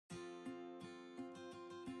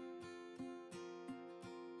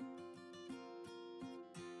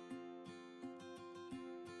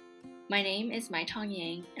My name is Mai Tong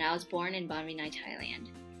Yang, and I was born in Ban Vinai, Thailand.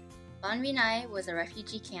 Ban Vinai was a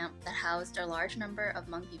refugee camp that housed a large number of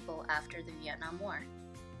Hmong people after the Vietnam War.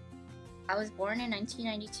 I was born in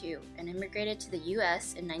 1992 and immigrated to the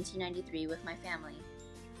US in 1993 with my family.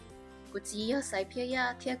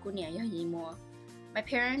 My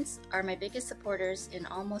parents are my biggest supporters in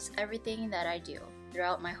almost everything that I do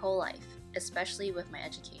throughout my whole life, especially with my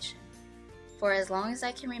education. For as long as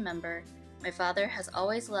I can remember, my father has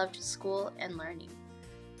always loved school and learning.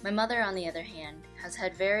 My mother, on the other hand, has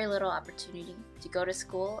had very little opportunity to go to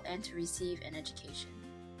school and to receive an education.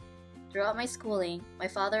 Throughout my schooling, my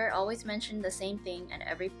father always mentioned the same thing at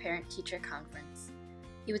every parent-teacher conference.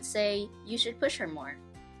 He would say, "You should push her more,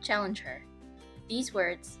 challenge her." These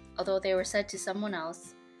words, although they were said to someone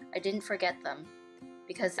else, I didn't forget them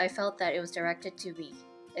because I felt that it was directed to me.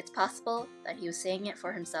 It's possible that he was saying it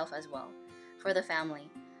for himself as well, for the family,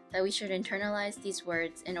 that we should internalize these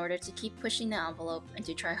words in order to keep pushing the envelope and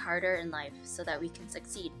to try harder in life so that we can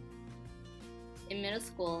succeed. In middle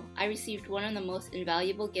school, I received one of the most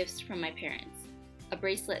invaluable gifts from my parents, a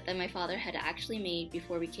bracelet that my father had actually made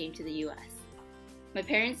before we came to the US. My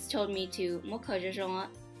parents told me to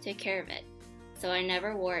take care of it, so I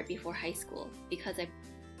never wore it before high school because I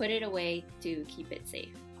put it away to keep it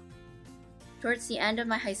safe. Towards the end of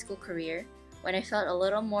my high school career, when I felt a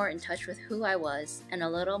little more in touch with who I was and a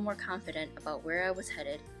little more confident about where I was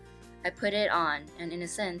headed, I put it on, and in a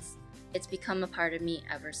sense, it's become a part of me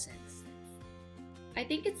ever since. I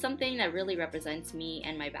think it's something that really represents me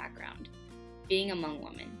and my background, being a Hmong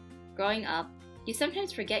woman. Growing up, you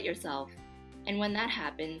sometimes forget yourself, and when that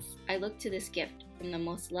happens, I look to this gift from the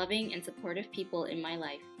most loving and supportive people in my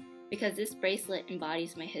life because this bracelet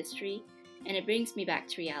embodies my history and it brings me back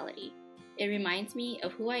to reality. It reminds me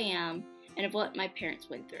of who I am and of what my parents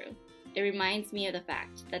went through. It reminds me of the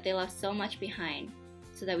fact that they left so much behind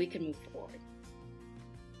so that we could move forward.